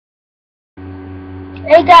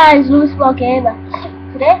Hey guys, Looseball Gamer.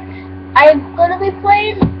 Today, I'm gonna be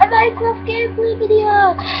playing a Minecraft gameplay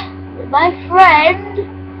video with my friend,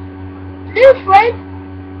 new friend,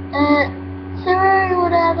 sir,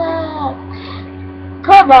 whatever.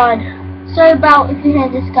 Come on. Sorry about if you hear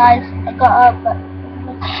this, guys. I got up, but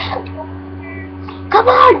come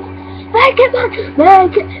on, make it,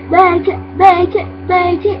 make it.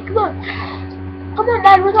 Come on,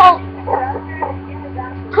 man. We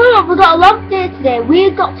got a long day today. We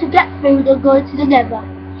got to get food and go to the Nether.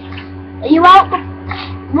 Are you out?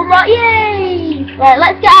 Come on, yay! Right,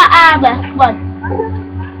 let's get our armor. Come on.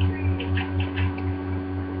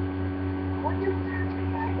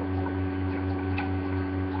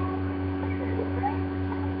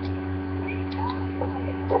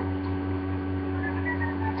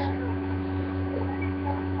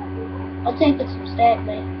 I'll take some steak,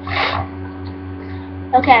 mate.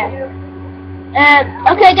 Okay.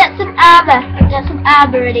 Okay, get some armor. Get some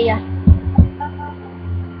armor in here.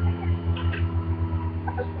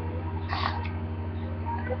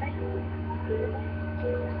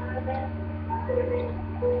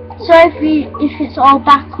 Sorry if it's all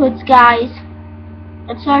backwards, guys.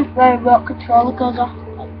 I'm sorry if my remote controller goes off.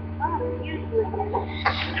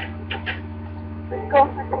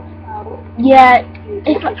 Yeah,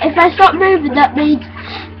 if I stop moving, that means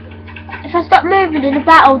if I stop moving in a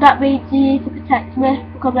battle, that means you need to protect me.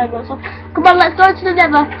 Come on, let's go to the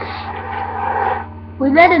Nether. We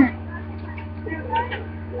made it.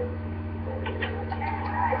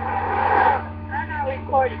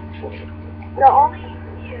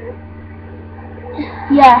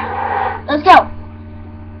 Yeah, let's go.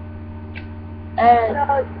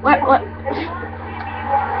 What?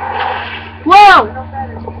 Whoa!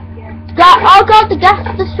 Oh god, the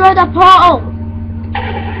gas destroyed our portal.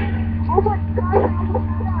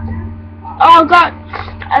 Oh god,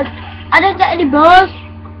 I didn't get any bows.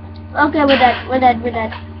 Okay, we're dead.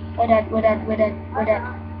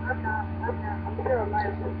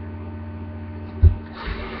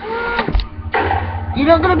 You're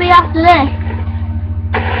not gonna be after this.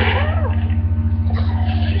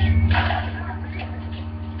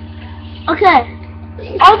 Okay.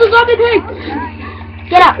 Oh, the zombie pig!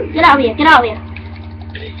 Get out of here.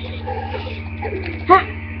 Huh.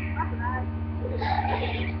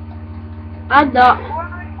 I'm not.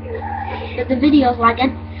 The video's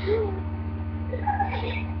lagging.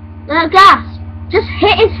 Gas! Just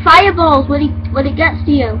hit his fireballs when it gets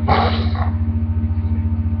to you.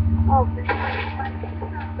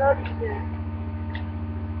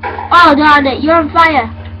 Oh darn it, you're on fire.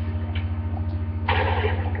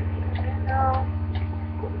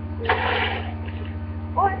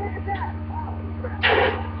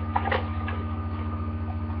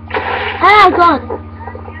 Ah, God.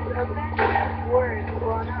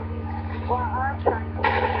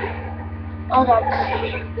 Hold on.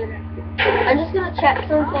 I'm just gonna check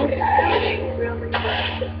something.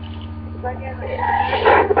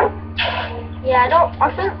 Yeah, I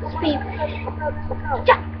think speed.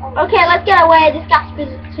 Yeah. Okay, let's get away. This gas is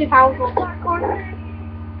too powerful.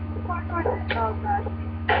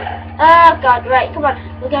 Oh God, right, come on.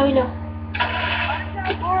 We're going now.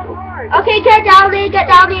 Okay, get down here.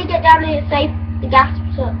 It's safe. The gas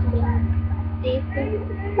sucks.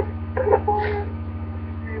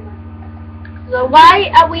 So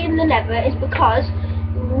why are we in the Nether is because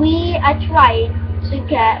we are trying to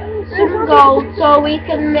get some gold so we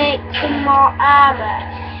can make some more armor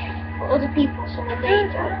for other people so when they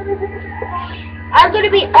join. I'm gonna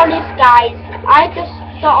be honest, guys. I just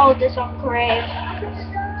got all this on Crave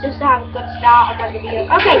just to have a good start on my video.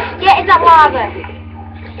 Okay, get in that lava.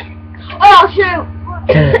 Oh shoot!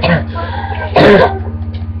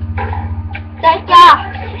 There's gas.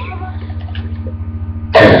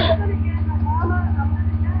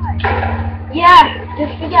 Yeah,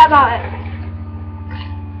 just forget about it.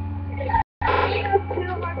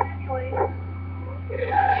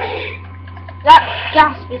 That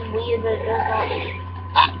gas is weird, but it does not.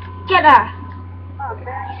 Get her.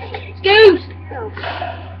 Scoot!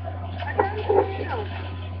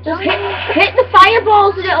 Just hit the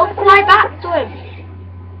fireballs and it'll fly back to him.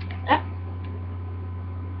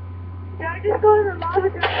 Can I just go to the lava?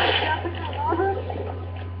 Jump in the lava?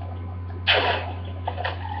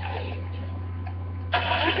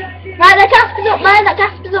 Right, that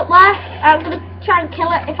gas is up there. I'm gonna try and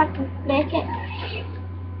kill it if I can make it.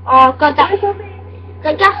 Oh god,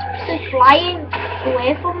 that gas is flying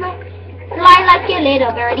away from me. Fly like a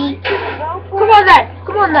little birdie.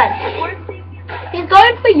 Come on then. He's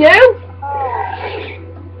going for you.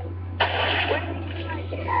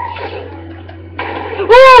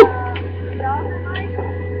 Woo!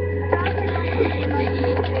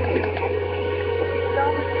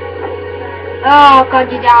 Oh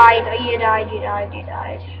god, you died. You died.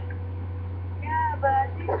 Yeah, but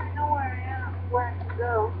at least I know where I am, where I can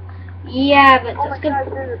go. Yeah, but Oh my that's good. gosh,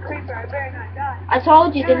 there's a creeper. I better not die. I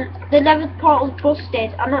told you, the Nether portal's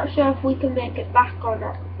busted. I'm not sure if we can make it back or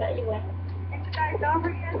not, but anyway. And guys, don't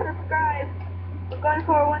forget to subscribe. We're going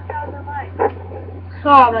for 1,000 likes.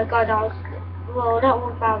 Oh my god, well, not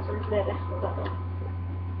 1,000 maybe. I don't know.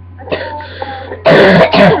 I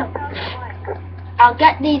said 1,000 likes. I'll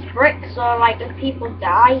get these bricks so like if people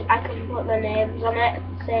die, I can put their names on it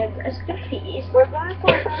and save as graffiti. We're going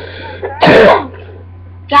for 1,000 likes, right?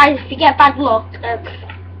 Guys, if you get bad luck,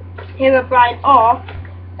 Herobrine or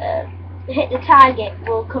hit the target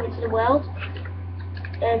will come into the world.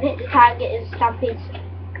 Hit the target is Stampede's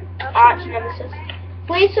arch nemesis.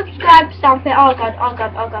 Please subscribe, Stampede. Oh god.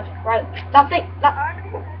 Right, that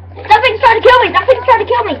thing's trying to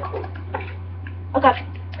kill me. Oh god.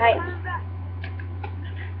 Right.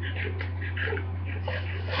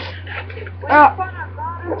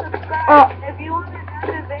 If you want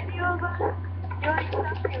another video of us doing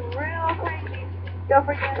something real crazy, don't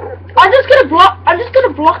forget to subscribe. I'm just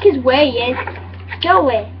gonna block his way in. Go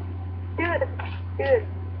away. Dude.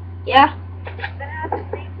 Yeah. We're gonna have to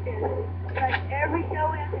think this. Like every show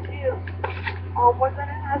we have to do. We're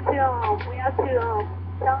gonna have to we have to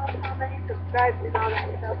tell them how many subscribers and all that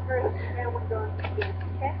stuff first, and then we're going to do it,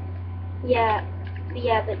 okay? Yeah,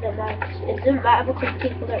 but no, it doesn't matter because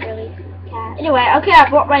people don't really care. Anyway, okay, I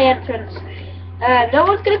blocked my entrance. No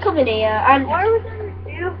one's gonna come in here, and What are we gonna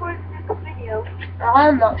do for the next video?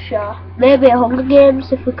 I'm not sure. Maybe a Hunger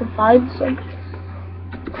Games if we can find some.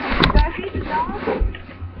 Should I feed the dog?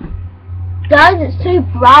 Guys, it's too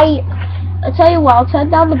bright. I tell you what, I'll turn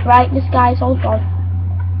down the brightness, guys. Hold on.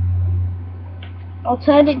 I'll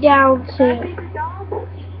turn it down Should I to. feed the dog?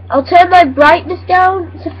 I'll turn my brightness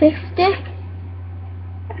down to 50.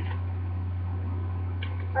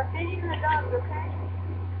 I'm feeding the dog, okay?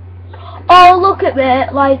 Oh, look at me.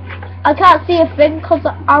 Like, I can't see a thing because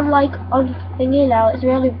I'm like on thingy now. It's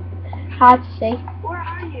really hard to see. Where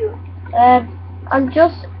are you? I'm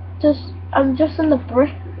just in the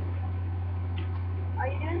brick. Are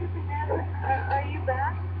you doing the banana? Are you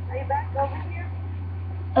back? Are you back over here?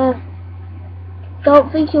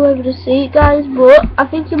 Don't think you'll be able to see it, guys, but I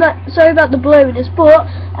think you might. Sorry about the blurriness, but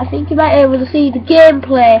I think you might be able to see the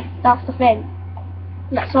gameplay. That's the thing.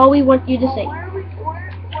 That's all we want you to see. What are we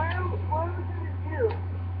gonna do?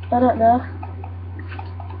 I don't know.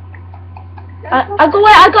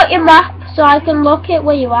 I got your map, so I can look at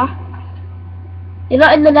where you are. You're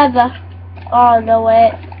not in the Nether. Oh no,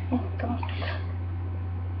 wait. Oh god.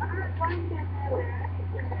 I'm not going to the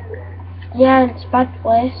Nether. Yeah, it's a bad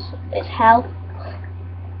place. It's hell.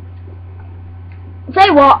 I'll tell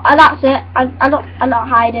you what, that's it. I'm not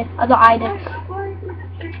hiding. I'm not hiding. I'm going to the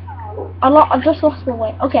tree house. I just lost my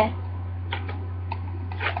way. Okay.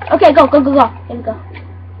 Okay, go. Here we go.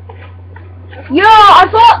 Yo, I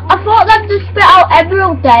thought that just spit out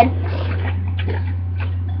emerald then.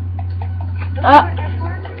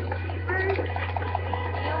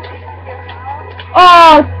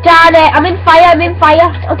 Oh, darn it! I'm in fire.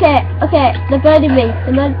 Okay. They're burning me.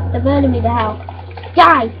 They're burning me to hell.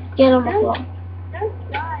 Die! Get on the floor.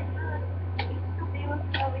 Just die. Be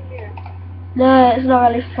over here. No, it's not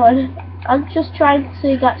really fun. I'm just trying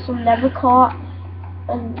to get some nether core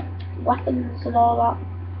and weapons and all that.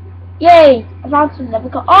 Yay! I found some nether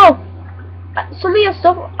core. Oh! Some of your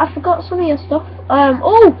stuff. I forgot some of your stuff.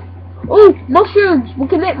 Oh! Mushrooms! We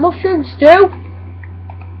can make mushroom stew!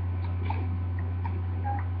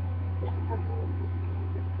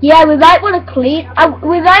 Yeah, we might want to clean.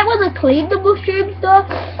 We might want to clean the mushrooms though,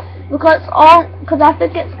 because I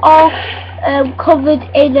think it's all covered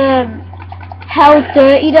in hell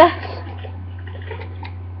dirtiness.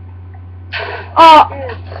 Oh,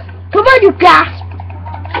 come on, you gasp!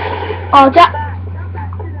 Oh, that. Come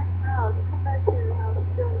back to the house.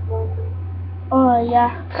 Oh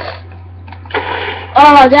yeah.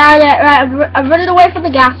 Oh damn it! Right, I'm running away from the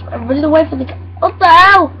gasp. What the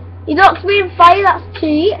hell? He knocks me in fire, that's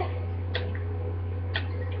cheat.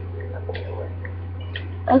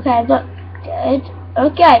 Okay, I'm not dead.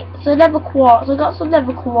 Okay, so nether quartz. I got some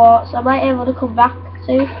nether quartz. I might be able to come back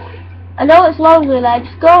soon. I know it's lonely there.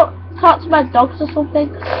 Just go talk to my dogs or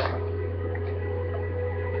something.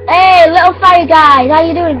 Hey, little fire guy. How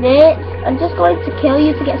you doing, mate? I'm just going to kill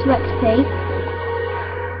you to get some XP.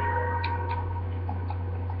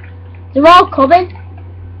 They're all coming.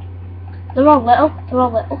 They're all little.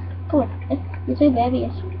 Come on, you two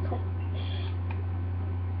babies.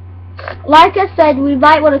 Like I said, we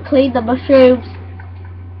might want to clean the mushrooms.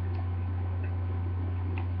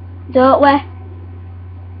 Don't we?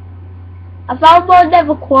 I found more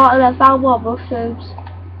nether quartz and I found more mushrooms.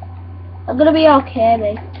 I'm gonna be okay,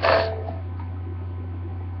 mate.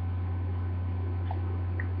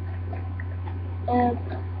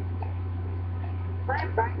 My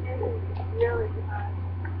brightness is really high.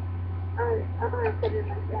 I'm gonna put it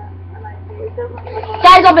like that. I like it. It doesn't look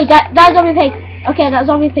like That zombie pig. Okay, that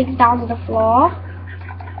zombie pig's down on the floor.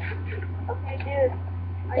 Okay, dude.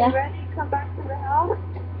 Are Yeah. you ready to come back to the house?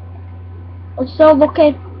 I'm still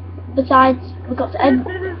looking. Besides, we got to end.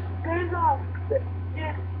 Dude, I don't know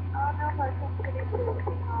if I can finish the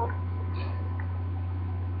house.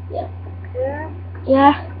 Yeah. Dude,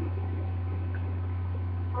 Yeah.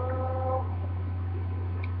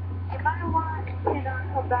 you might want to not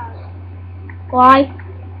come back. Why?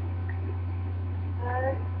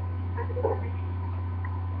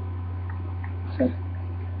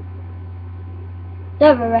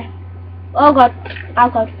 Don't worry. Oh god. Oh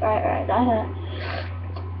god. Right. I heard.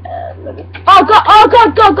 Oh god.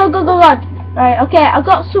 Right. Okay. I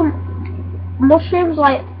got some mushrooms,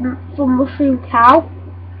 like from mushroom cow.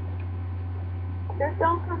 Just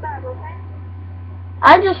don't come back, okay?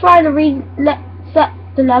 I'm just trying to reset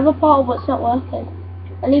the nether portal, but it's not working.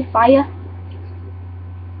 I need fire.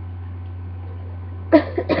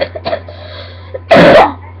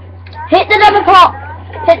 Hit the nether portal.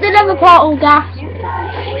 Hit the nether portal, gas.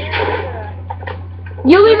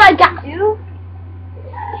 You be my gas. You?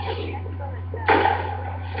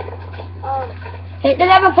 Hit the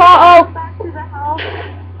nether portal. Back to the house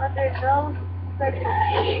under no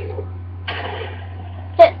circumstances.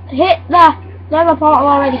 Hit the nether portal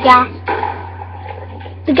already, gas.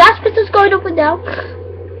 The gas piston's going up and down.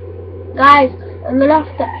 Guys, I'm gonna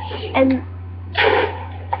have to end.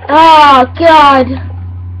 Oh god.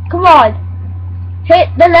 Come on. Hit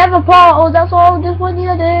the nether portal, that's all I just want you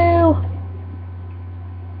to do.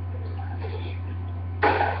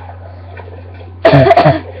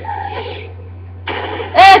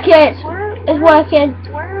 Okay, it's working.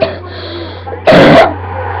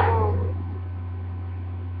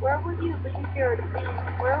 Where would you leave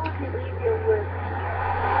your wood?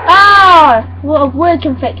 Ah, well, we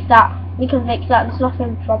can fix that. We can fix that. There's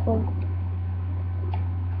nothing problem.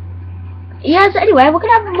 Yes. Anyway, we're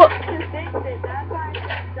gonna have a look.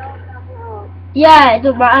 Yeah, it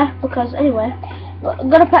doesn't matter because anyway, I'm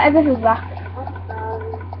gonna put everything back.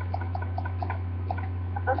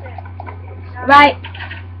 Okay. Right.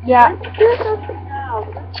 Yeah. Let's do something now.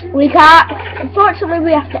 We can't. Unfortunately,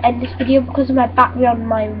 we have to end this video because of my battery on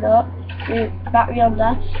my note. Battery on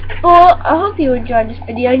there. But I hope you enjoyed this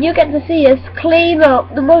video and you get to see us clean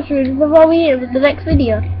up the mushrooms before we eat them in the next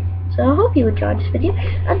video. So I hope you enjoyed this video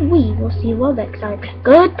and we will see you all next time.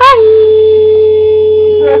 Goodbye.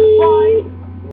 Goodbye.